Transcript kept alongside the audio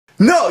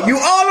No, you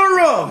all are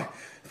wrong.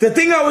 The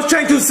thing I was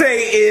trying to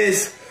say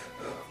is,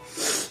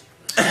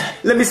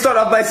 let me start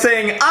off by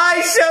saying,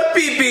 I shall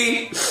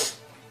pee-pee.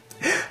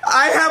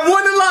 I have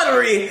won the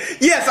lottery.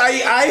 Yes,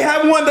 I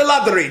have won the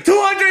lottery.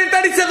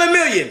 237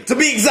 million, to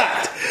be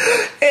exact.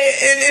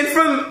 And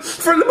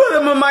from the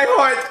bottom of my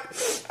heart,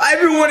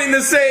 I've been wanting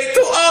to say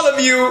to all of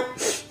you,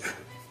 f***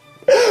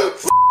 you,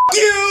 f***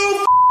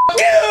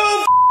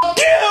 you, f***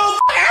 you,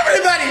 f***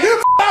 everybody,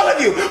 f*** all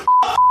of you.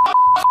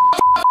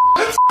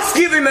 F***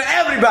 giving to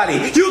everybody.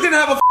 You can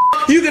have a f***,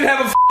 you can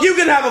have a f***, you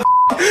can have a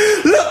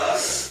f***. Look.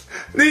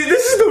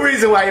 This is the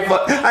reason why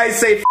I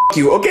say f***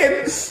 you,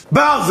 okay?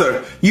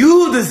 Bowser,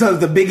 you deserve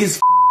the biggest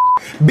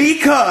f***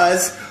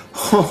 because,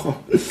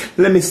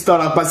 let me start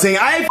off by saying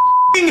I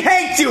f***ing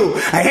hate you.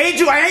 I hate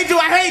you, I hate you,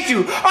 I hate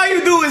you. All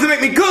you do is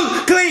make me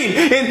cook, clean,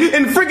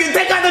 and freaking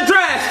take out the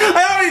trash.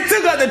 I already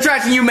took out the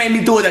trash and you made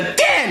me do it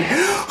again.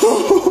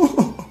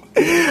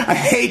 I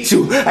hate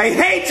you, I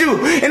hate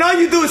you. And all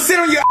you do is sit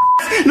on your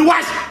ass and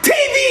watch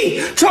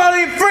TV.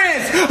 Charlie and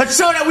Friends, a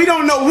show that we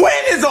don't know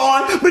when it's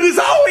on, but it's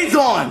always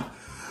on.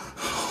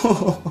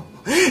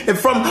 And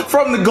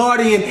from the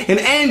Guardian and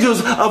Angels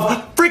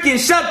of freaking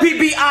Shut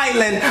Pee-Pee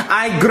Island,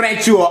 I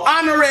grant you an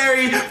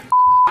honorary f***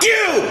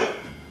 you!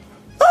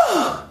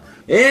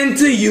 And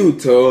to you,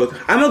 Toad,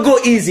 I'm gonna go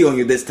easy on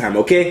you this time,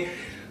 okay?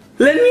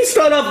 Let me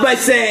start off by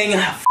saying,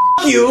 f***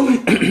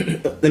 you,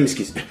 let me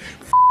excuse me,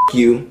 f***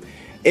 you,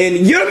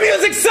 and your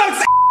music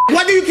sucks.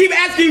 Why do you keep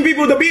asking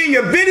people to be in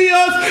your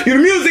videos, your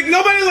music?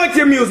 Nobody likes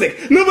your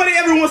music. Nobody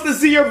ever wants to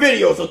see your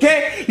videos,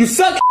 okay? You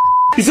suck.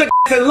 You suck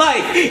at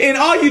life, and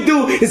all you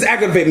do is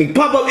aggravate me,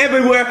 pop up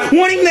everywhere,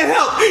 wanting to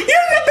help.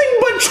 You're nothing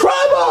but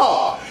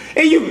trouble.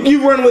 And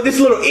you run with this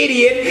little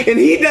idiot, and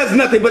he does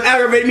nothing but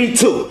aggravate me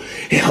too.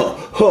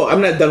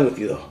 I'm not done with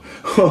you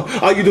though.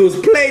 All you do is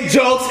play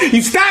jokes.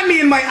 You stab me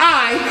in my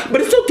eye,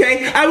 but it's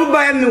okay. I will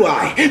buy a new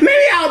eye.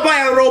 Maybe I'll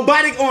buy a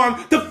robotic arm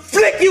to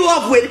flick you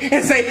off with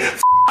and say,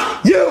 F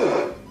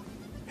you.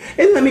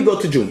 And let me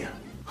go to Junior.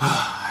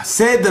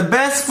 Save the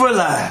best for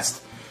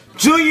last.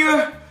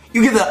 Junior,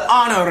 you get the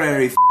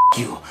honorary f***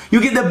 you. You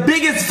get the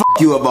biggest f***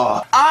 you of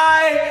all.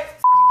 I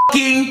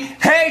f***ing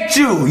hate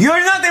you. You're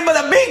nothing but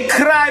a big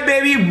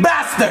crybaby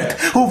bastard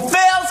who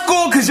fails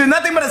school because you're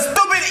nothing but a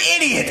stupid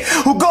idiot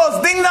who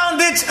goes ding-dong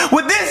ditch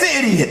with this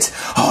idiot.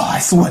 Oh, I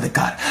swear to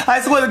God. I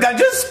swear to God,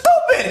 you're stupid.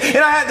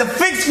 And I had to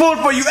fix food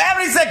for you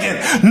every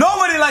second.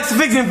 Nobody likes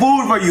fixing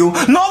food for you.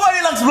 Nobody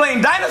likes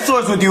playing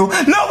dinosaurs with you.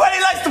 Nobody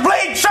likes to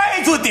play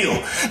trains with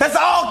you. That's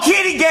all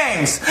kiddie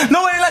games.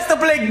 Nobody likes to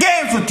play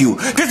games with you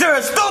because you're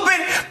a stupid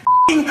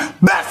f***ing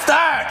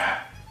bastard.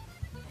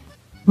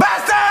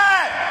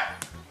 Bastard!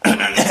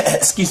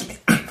 Excuse me.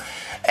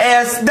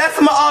 As that's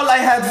all I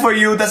had for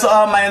you. That's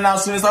all my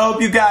announcements. I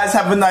hope you guys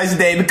have a nice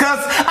day because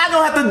I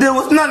don't have to deal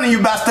with none of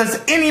you bastards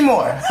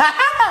anymore.